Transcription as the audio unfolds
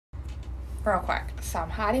real quick. So I'm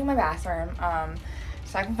hiding in my bathroom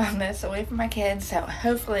so I can film this away from my kids, so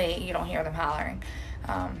hopefully you don't hear them hollering.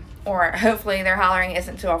 Or hopefully their hollering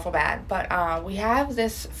isn't too awful bad. But we have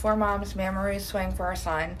this 4Moms mamaroo swing for our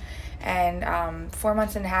son, and 4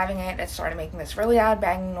 months into having it, it started making this really loud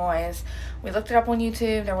banging noise. We looked it up on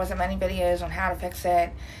YouTube. There wasn't many videos on how to fix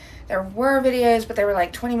it. There were videos, but they were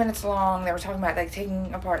like 20 minutes long. They were talking about like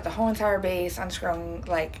taking apart the whole entire base, unscrewing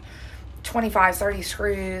like 25-30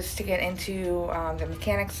 screws to get into the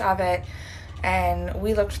mechanics of it. And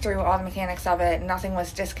we looked through all the mechanics of it. Nothing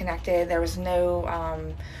was disconnected. There was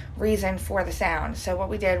no reason for the sound. So what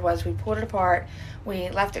we did was we pulled it apart. We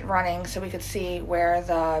left it running so we could see where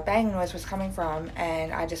the bang noise was coming from.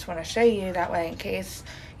 And I just want to show you that way, in case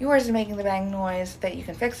yours is making the bang noise, that you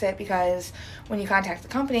can fix it. Because when you contact the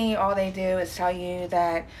company, all they do is tell you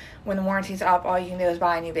that when the warranty's up, all you can do is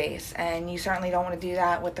buy a new base. And you certainly don't want to do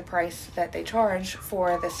that with the price that they charge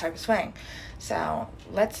for this type of swing. So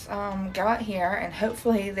let's go out here, and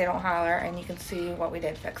hopefully they don't holler and you can see what we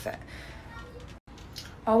did to fix it.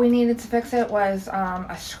 All we needed to fix it was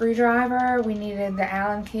a screwdriver. We needed the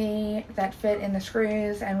Allen key that fit in the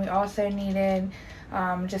screws, and we also needed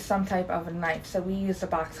just some type of a knife. So we used a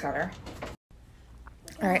box cutter.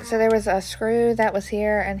 Alright, so there was a screw that was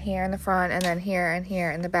here and here in the front, and then here and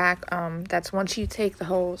here in the back. That's once you take the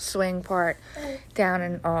whole swing part down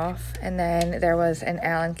and off. And then there was an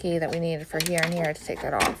Allen key that we needed for here and here to take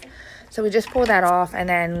that off. So we just pulled that off, and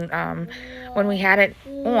then when we had it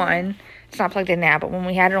on, it's not plugged in now, but when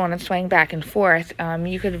we had it on and swing back and forth,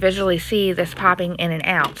 you could visually see this popping in and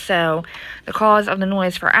out. So the cause of the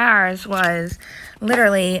noise for ours was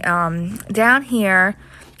literally down here.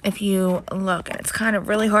 If you look, and it's kind of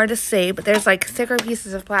really hard to see, but there's like thicker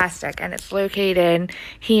pieces of plastic, and it's located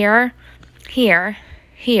here, here,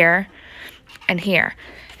 here, and here.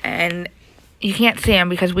 And you can't see them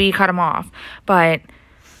because we cut them off, but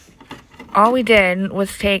all we did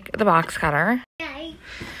was take the box cutter.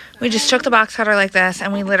 We just took the box cutter like this,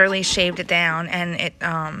 and we literally shaved it down, and it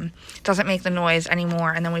doesn't make the noise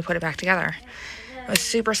anymore, and then we put it back together. It was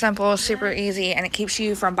super simple, super easy, and it keeps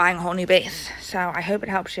you from buying a whole new base. So I hope it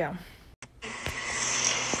helps you.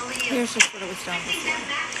 Here's just what it was done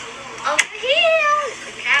before. Over here!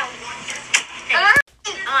 Look at that.